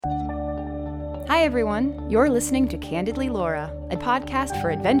Hi, everyone. You're listening to Candidly Laura, a podcast for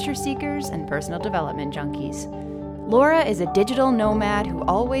adventure seekers and personal development junkies. Laura is a digital nomad who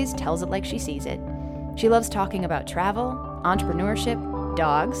always tells it like she sees it. She loves talking about travel, entrepreneurship,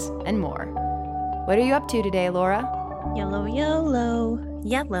 dogs, and more. What are you up to today, Laura? Yellow, yellow,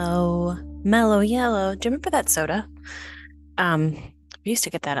 yellow, mellow yellow. Do you remember that soda? We used to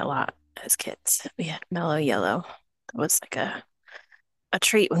get that a lot as kids. We had mellow yellow. That was like a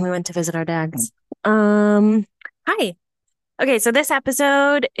treat when we went to visit our dads. Hi. Okay, so this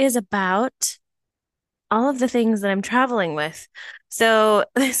episode is about all of the things that I'm traveling with. So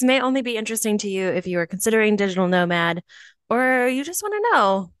this may only be interesting to you if you are considering digital nomad, or you just want to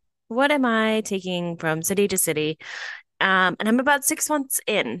know, what am I taking from city to city? And I'm about 6 months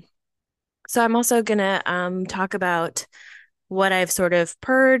in. So I'm also gonna talk about what I've sort of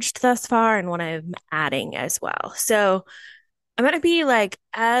purged thus far and what I'm adding as well. So I'm gonna be like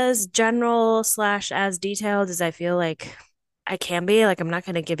as general slash as detailed as I feel like I can be. Like I'm not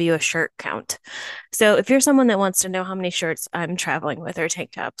gonna give you a shirt count. So if you're someone that wants to know how many shirts I'm traveling with or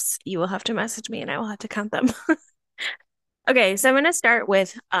tank tops, you will have to message me and I will have to count them. Okay, so I'm gonna start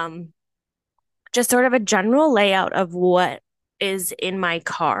with just sort of a general layout of what is in my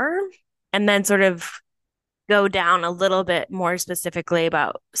car and then sort of go down a little bit more specifically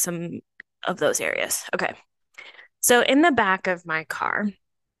about some of those areas. Okay. So in the back of my car,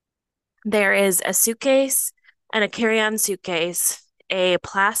 there is a suitcase and a carry-on suitcase, a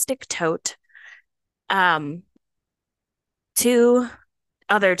plastic tote, um, two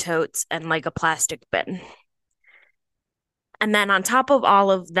other totes, and like a plastic bin. And then on top of all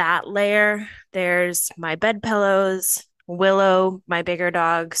of that layer, there's my bed pillows, Willow, my bigger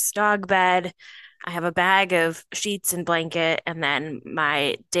dog's dog bed. I have a bag of sheets and blanket, and then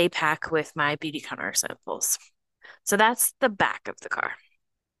my day pack with my beauty counter samples. So that's the back of the car.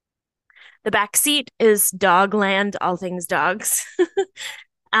 The back seat is dog land, all things dogs.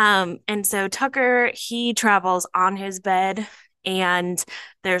 And so Tucker, he travels on his bed, and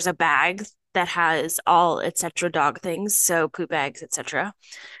there's a bag that has all etc. dog things, so poop bags, etc.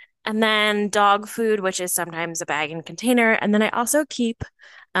 And then dog food, which is sometimes a bag and container. And then I also keep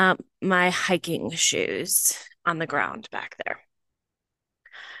my hiking shoes on the ground back there.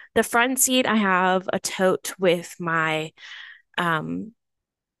 The front seat, I have a tote with my um,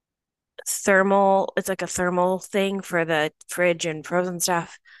 thermal, it's like a thermal thing for the fridge and frozen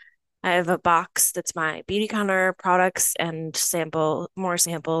stuff. I have a box that's my beauty counter products and more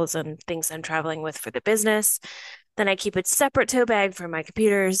samples and things I'm traveling with for the business. Then I keep a separate tote bag for my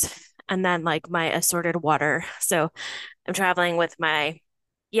computers and then like my assorted water. So I'm traveling with my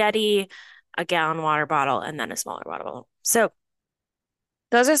Yeti, a gallon water bottle, and then a smaller water bottle. So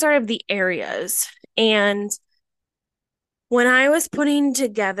those are sort of the areas. And when I was putting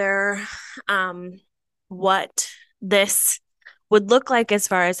together what this would look like as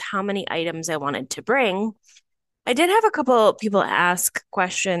far as how many items I wanted to bring, I did have a couple people ask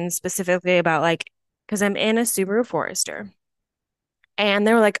questions specifically about like, because I'm in a Subaru Forester, and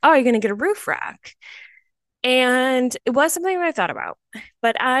they were like, "Oh, you're going to get a roof rack." And it was something that I thought about,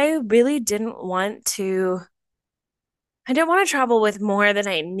 but I really I didn't want to travel with more than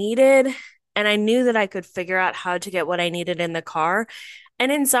I needed. And I knew that I could figure out how to get what I needed in the car.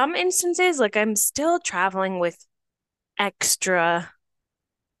 And in some instances, like I'm still traveling with extra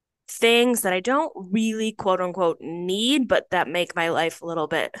things that I don't really quote unquote need, but that make my life a little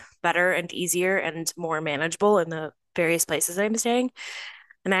bit better and easier and more manageable in the various places I'm staying.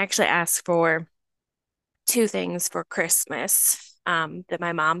 And I actually asked for two things for Christmas that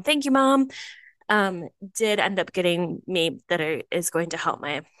my mom, thank you, mom, did end up getting me is going to help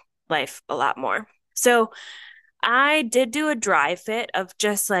my life a lot more. So I did do a dry fit of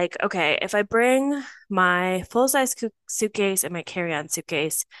just like, okay, if I bring my full-size suitcase and my carry-on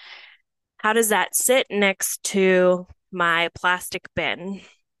suitcase, how does that sit next to my plastic bin?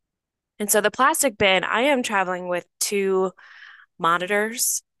 And so the plastic bin, I am traveling with two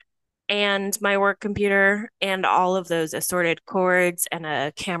monitors and my work computer and all of those assorted cords and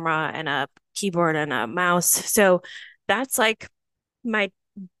a camera and a keyboard and a mouse. So that's like my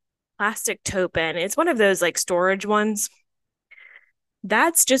plastic tote bin. It's one of those like storage ones.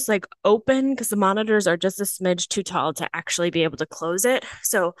 That's just like open because the monitors are just a smidge too tall to actually be able to close it.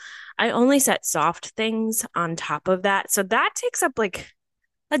 So I only set soft things on top of that. So that takes up like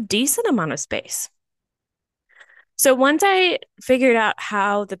a decent amount of space. So once I figured out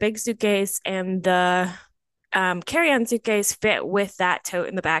how the big suitcase and the carry-on suitcase fit with that tote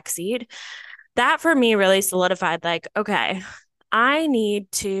in the back seat, that for me really solidified like, okay, I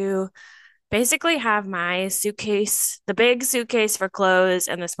need to basically have my suitcase, the big suitcase for clothes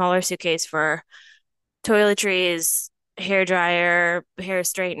and the smaller suitcase for toiletries, hair dryer, hair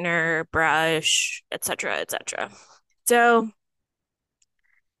straightener, brush, etc., etc. So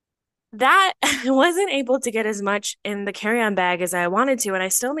that wasn't able to get as much in the carry-on bag as I wanted to, and I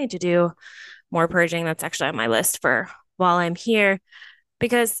still need to do more purging. That's actually on my list for while I'm here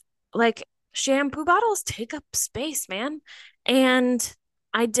because like shampoo bottles take up space, man. And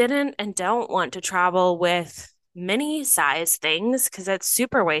I didn't and don't want to travel with mini size things because that's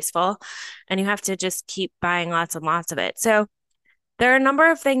super wasteful and you have to just keep buying lots and lots of it. So there are a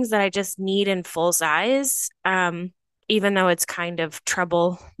number of things that I just need in full size, even though it's kind of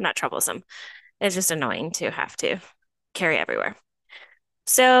not troublesome. It's just annoying to have to carry everywhere.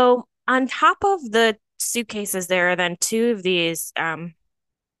 So on top of the suitcases, there are then two of these,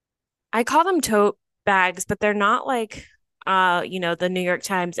 I call them tote bags, but they're not like, the New York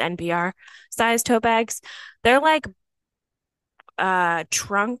Times NPR size tote bags. They're like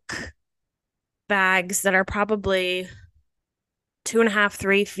trunk bags that are probably 2.5,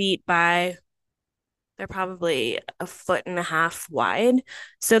 3 feet by they're probably a foot and a half wide.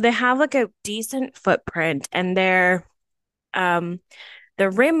 So they have like a decent footprint and um the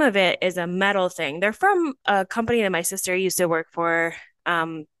rim of it is a metal thing. They're from a company that my sister used to work for,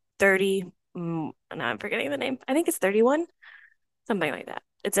 30, now I'm forgetting the name. I think it's 31, something like that.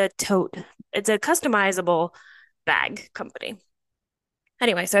 It's a customizable bag company.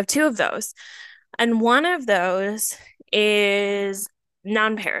 Anyway, so I have two of those. And one of those is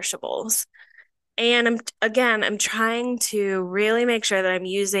non-perishables. And I'm trying to really make sure that I'm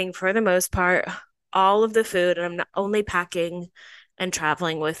using, for the most part, all of the food, and I'm not only packing and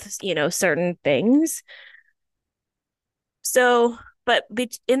traveling with, certain things. So, but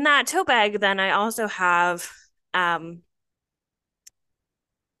in that tote bag, then I also have, um,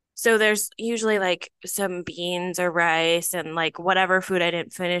 so there's usually like some beans or rice and like whatever food I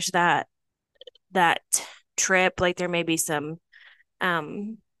didn't finish that trip. Like there may be some,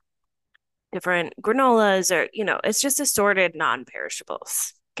 um, different granolas or, it's just assorted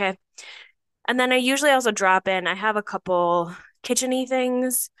non-perishables. Okay. And then I usually also drop in, I have a couple kitcheny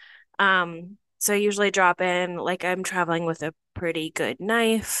things. So I usually drop in, like I'm traveling with a pretty good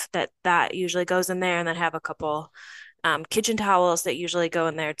knife that usually goes in there, and then have a couple kitchen towels that usually go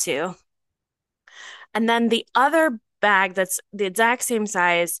in there too. And then the other bag that's the exact same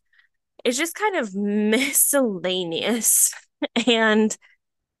size is just kind of miscellaneous. And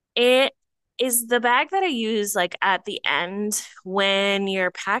it is the bag that I use like at the end when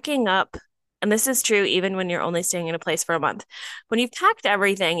you're packing up. And this is true even when you're only staying in a place for a month. When you've packed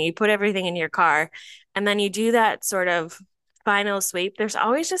everything, you put everything in your car, and then you do that sort of final sweep, there's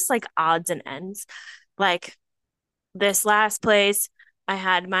always just like odds and ends. Like this last place, I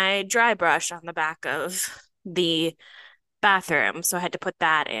had my dry brush on the back of the bathroom, so I had to put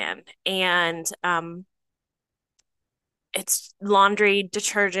that in. And it's laundry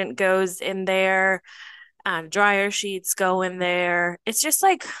detergent goes in there, dryer sheets go in there. It's just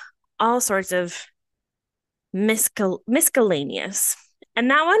like all sorts of miscellaneous. And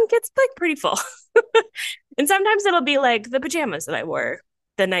that one gets like pretty full. And sometimes it'll be like the pajamas that I wore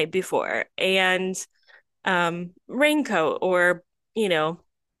the night before and raincoat or, you know,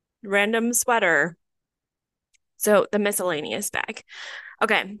 random sweater. So the miscellaneous bag.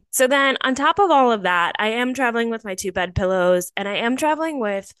 Okay. So then on top of all of that, I am traveling with my two bed pillows and I am traveling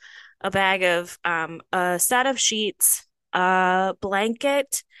with a bag of a set of sheets, a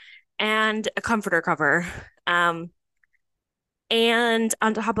blanket, and a comforter cover. Um, and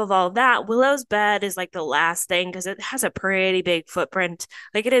on top of all of that, Willow's bed is like the last thing because it has a pretty big footprint.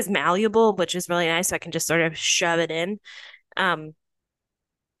 Like it is malleable, which is really nice. So I can just sort of shove it in. Um,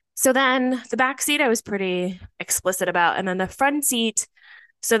 so then the back seat I was pretty explicit about. And then the front seat,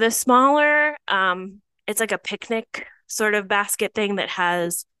 so the smaller, it's like a picnic sort of basket thing that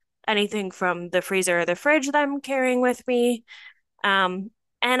has anything from the freezer or the fridge that I'm carrying with me. Um,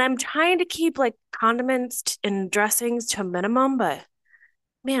 and I'm trying to keep like condiments and dressings to a minimum, but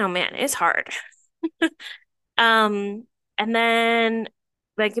man, oh man, it's hard. Um, and then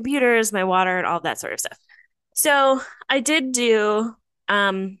my computers, my water, and all that sort of stuff. So I did so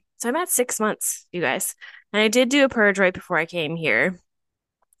I'm at 6 months, you guys, and I did do a purge right before I came here.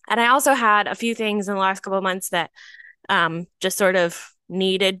 And I also had a few things in the last couple of months that just sort of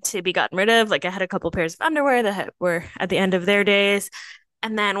needed to be gotten rid of. Like I had a couple pairs of underwear that were at the end of their days.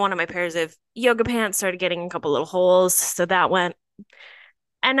 And then one of my pairs of yoga pants started getting a couple little holes. So that went.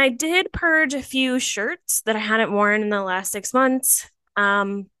 And I did purge a few shirts that I hadn't worn in the last 6 months.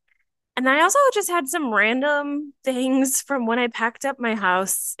 Um, And I also just had some random things from when I packed up my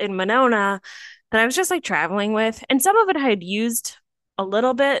house in Monona that I was just like traveling with. And some of it I had used a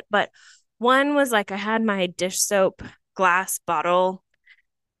little bit, but one was like I had my dish soap glass bottle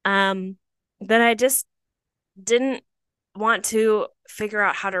um that I just didn't want to figure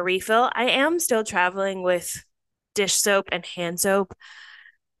out how to refill. I am still traveling with dish soap and hand soap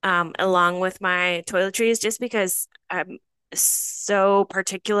along with my toiletries just because I'm so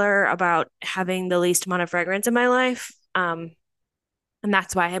particular about having the least amount of fragrance in my life. And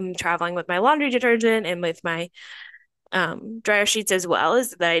that's why I'm traveling with my laundry detergent and with my dryer sheets as well,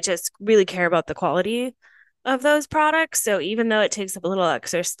 is that I just really care about the quality of those products. So even though it takes up a little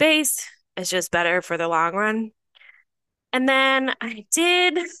extra space, it's just better for the long run. And then I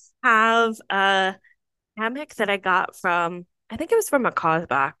did have a hammock that I got from, I think it was from a cause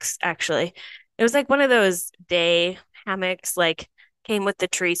box, actually. It was like one of those day hammocks, like came with the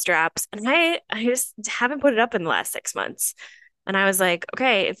tree straps. And I just haven't put it up in the last 6 months. And I was like,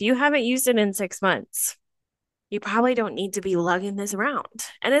 okay, if you haven't used it in 6 months, you probably don't need to be lugging this around.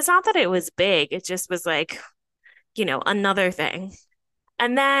 And it's not that it was big, it just was like, another thing.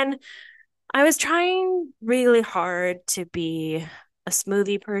 And then I was trying really hard to be a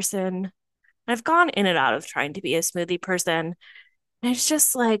smoothie person. I've gone in and out of trying to be a smoothie person. And it's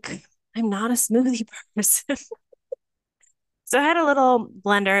just like, I'm not a smoothie person. So I had a little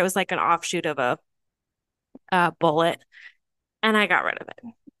blender. It was like an offshoot of a bullet, and I got rid of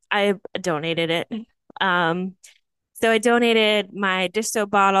it. I donated it. Um, so I donated my dish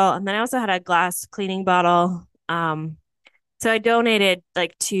soap bottle, and then I also had a glass cleaning bottle. So I donated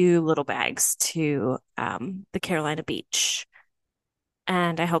like two little bags to the Carolina Beach,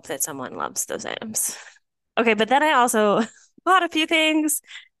 and I hope that someone loves those items. Okay, but then I also bought a few things.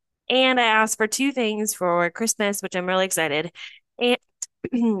 And I asked for two things for Christmas, which I'm really excited. And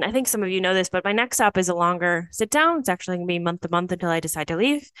I think some of you know this, but my next stop is a longer sit down. It's actually going to be month to month until I decide to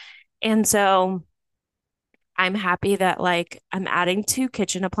leave. And so I'm happy that like I'm adding two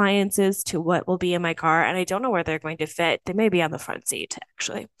kitchen appliances to what will be in my car. And I don't know where they're going to fit. They may be on the front seat,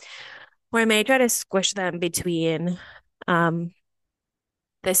 actually, or I may try to squish them between um,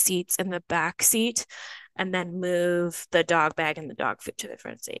 the seats in the back seat and then move the dog bag and the dog food to the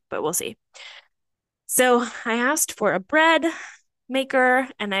front seat. But we'll see. So I asked for a bread maker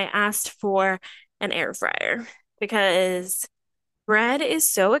and I asked for an air fryer because bread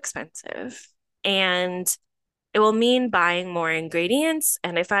is so expensive and it will mean buying more ingredients.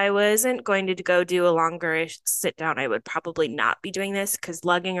 And if I wasn't going to go do a longer sit down, I would probably not be doing this because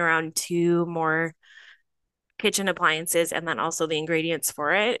lugging around two more kitchen appliances and then also the ingredients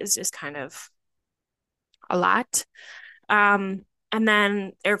for it is just kind of a lot. Um, and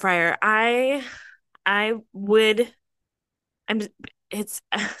then air fryer. I would I'm it's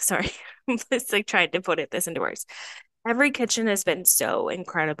sorry. It's like trying to put this into words. Every kitchen has been so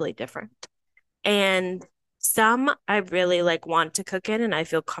incredibly different. And some I really like want to cook in and I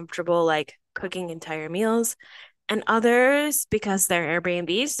feel comfortable like cooking entire meals. And others, because they're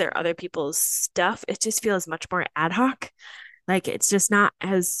Airbnbs, they're other people's stuff, it just feels much more ad hoc. Like it's just not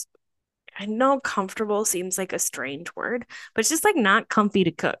as I know comfortable seems like a strange word, but it's just like not comfy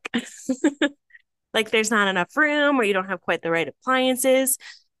to cook. Like there's not enough room or you don't have quite the right appliances.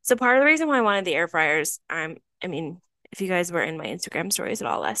 So part of the reason why I wanted the air fryers, I mean, if you guys were in my Instagram stories at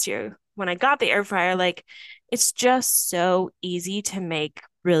all last year, when I got the air fryer, like it's just so easy to make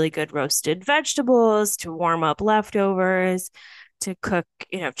really good roasted vegetables, to warm up leftovers, to cook,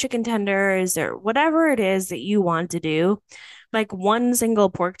 chicken tenders or whatever it is that you want to do. Like one single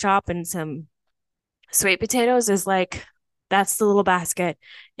pork chop and some sweet potatoes is like that's the little basket.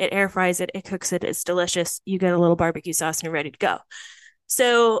 It air fries it, it cooks it, it's delicious. You get a little barbecue sauce and you're ready to go.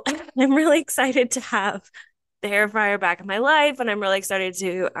 So I'm really excited to have the air fryer back in my life, and I'm really excited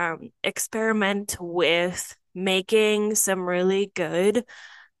to experiment with making some really good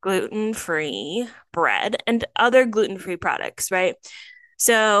gluten-free bread and other gluten-free products, right?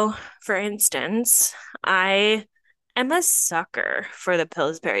 So, for instance, I am a sucker for the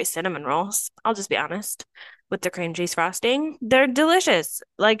Pillsbury cinnamon rolls. I'll just be honest with the cream cheese frosting. They're delicious,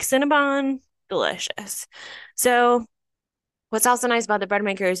 like Cinnabon, delicious. So, what's also nice about the bread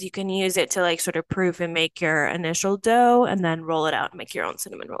maker is you can use it to like sort of proof and make your initial dough and then roll it out and make your own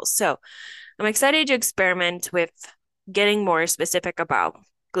cinnamon rolls. So, I'm excited to experiment with getting more specific about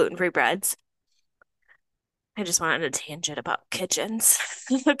gluten-free breads. I just went on a tangent about kitchens.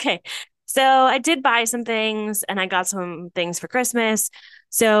 Okay. So I did buy some things and I got some things for Christmas.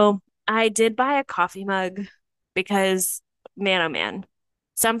 So I did buy a coffee mug because, man, oh man,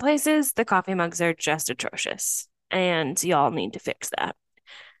 some places the coffee mugs are just atrocious and y'all need to fix that.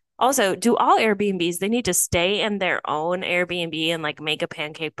 Also, do all Airbnbs, they need to stay in their own Airbnb and like make a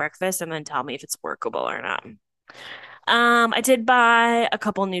pancake breakfast and then tell me if it's workable or not. I did buy a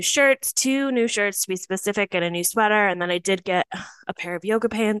couple new shirts, two new shirts to be specific, and a new sweater. And then I did get a pair of yoga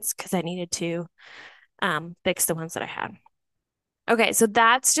pants because I needed to fix the ones that I had. Okay, so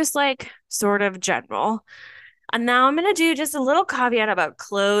that's just like sort of general. And now I'm gonna do just a little caveat about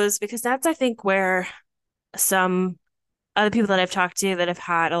clothes because that's, I think, where some other people that I've talked to that have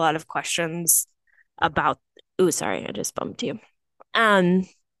had a lot of questions about. Oh, sorry, I just bumped you. Um,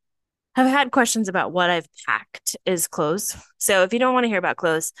 have had questions about what I've packed is clothes. So if you don't want to hear about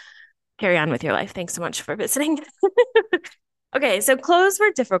clothes, carry on with your life. Thanks so much for visiting. Okay, so clothes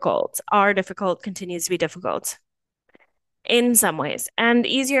were difficult, are difficult, continues to be difficult in some ways and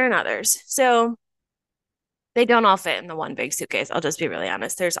easier in others. So they don't all fit in the one big suitcase. I'll just be really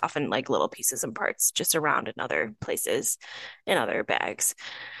honest. There's often like little pieces and parts just around in other places, in other bags.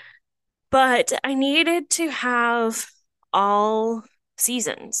 But I needed to have all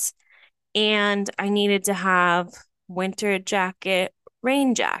seasons, and I needed to have winter jacket,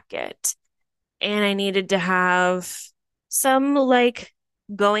 rain jacket, and I needed to have some like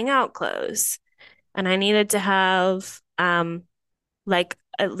going out clothes, and I needed to have like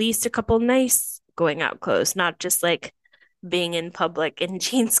at least a couple nice going out clothes, not just like being in public in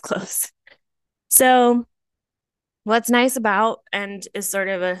jeans clothes. So, what's nice about and is sort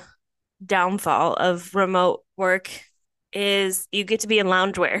of a downfall of remote work is you get to be in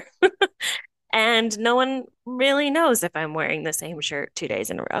loungewear and no one really knows if I'm wearing the same shirt 2 days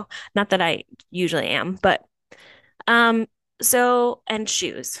in a row. Not that I usually am, but um so and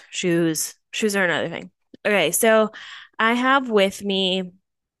shoes. Shoes are another thing. Okay, so I have with me,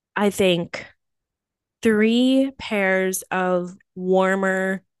 I think, three pairs of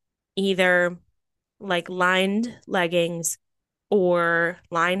warmer, either like lined leggings or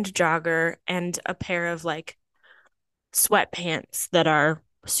lined jogger, and a pair of like sweatpants that are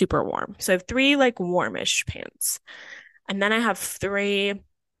super warm. So I have three like warmish pants. And then I have three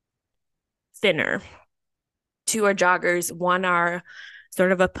thinner. Two are joggers, one are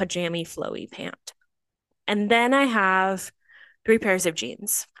sort of a pajama flowy pant. And then I have three pairs of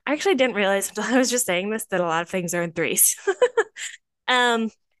jeans. I actually didn't realize until I was just saying this that a lot of things are in threes. um,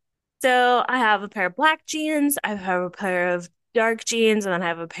 so I have a pair of black jeans, I have a pair of dark jeans, and then I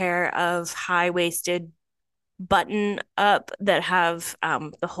have a pair of high-waisted button up that have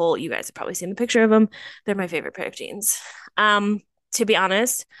the whole, you guys have probably seen the picture of them. They're my favorite pair of jeans. Um, to be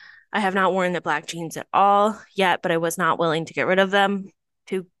honest, I have not worn the black jeans at all yet, but I was not willing to get rid of them.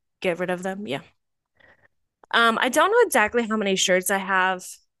 To get rid of them, yeah. I don't know exactly how many shirts I have.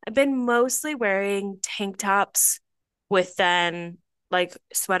 I've been mostly wearing tank tops with then like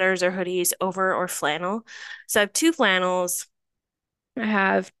sweaters or hoodies over or flannel. So I have two flannels. I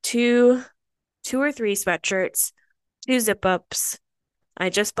have two or three sweatshirts, two zip ups. I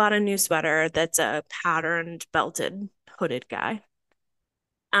just bought a new sweater that's a patterned belted hooded guy.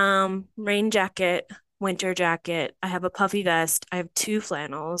 Rain jacket, winter jacket. I have a puffy vest. I have two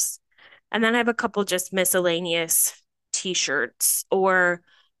flannels. And then I have a couple just miscellaneous t-shirts or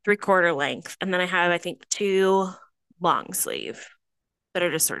 3/4 length. And then I have, I think, two long sleeve that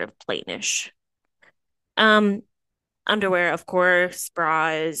are just sort of plainish. Um, underwear, of course,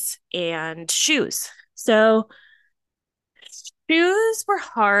 bras, and shoes. So shoes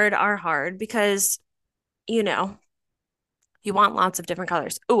are hard because, you know, you want lots of different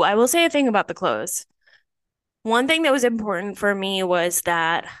colors. Oh, I will say a thing about the clothes. One thing that was important for me was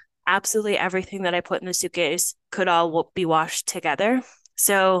that absolutely everything that I put in the suitcase could all be washed together.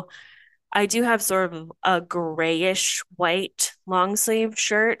 So I do have sort of a grayish white long sleeve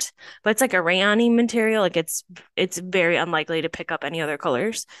shirt, but it's like a rayon material. Like it's very unlikely to pick up any other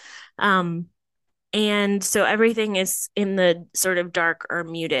colors. Um, and so everything is in the sort of dark or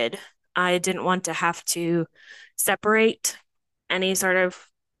muted. I didn't want to have to separate any sort of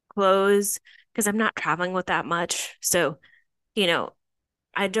clothes because I'm not traveling with that much. So, you know,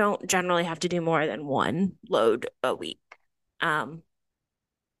 I don't generally have to do more than one load a week. Um,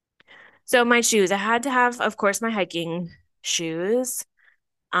 so my shoes, I had to have, of course, my hiking shoes,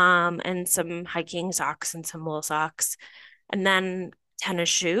 and some hiking socks and some wool socks. And then tennis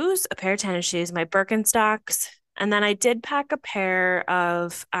shoes, a pair of tennis shoes, my Birkenstocks. And then I did pack a pair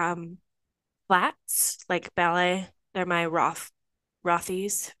of flats, like ballet. They're my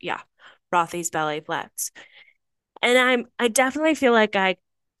Rothy's. Yeah, Rothy's ballet flats. And I definitely feel like I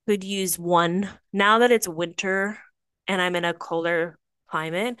could use one now that it's winter and I'm in a colder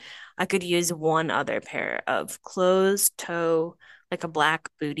climate. I could use one other pair of closed toe, like a black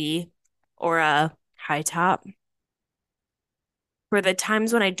booty or a high top. for the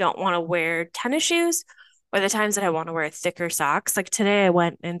times when I don't want to wear tennis shoes or the times that I want to wear thicker socks. Like today, I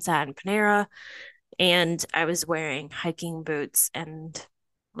went and sat in Panera and I was wearing hiking boots and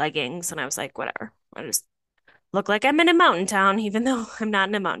leggings, and I was like, whatever. I just look like I'm in a mountain town, even though I'm not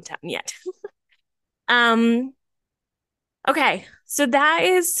in a mountain town yet. Um, okay, so that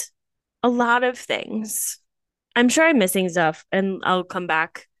is a lot of things. I'm sure I'm missing stuff, and I'll come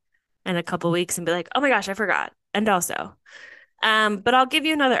back in a couple weeks and be like, oh my gosh, I forgot. And also, but I'll give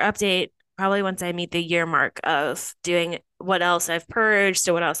you another update probably once I meet the year mark of doing what else I've purged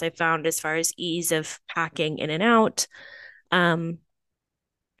and what else I've found as far as ease of packing in and out. Um,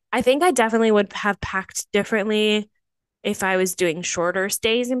 I think I definitely would have packed differently if I was doing shorter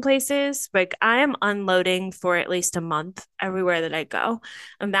stays in places. Like I am unloading for at least a month everywhere that I go.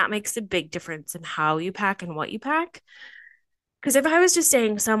 And that makes a big difference in how you pack and what you pack. Because if I was just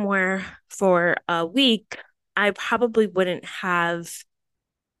staying somewhere for a week, I probably wouldn't have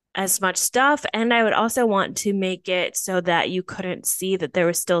as much stuff. And I would also want to make it so that you couldn't see that there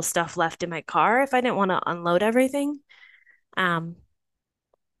was still stuff left in my car if I didn't want to unload everything. Um,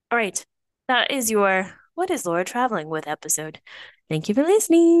 all right. That is your What is Laura Traveling With episode. Thank you for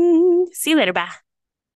listening. See you later. Bye.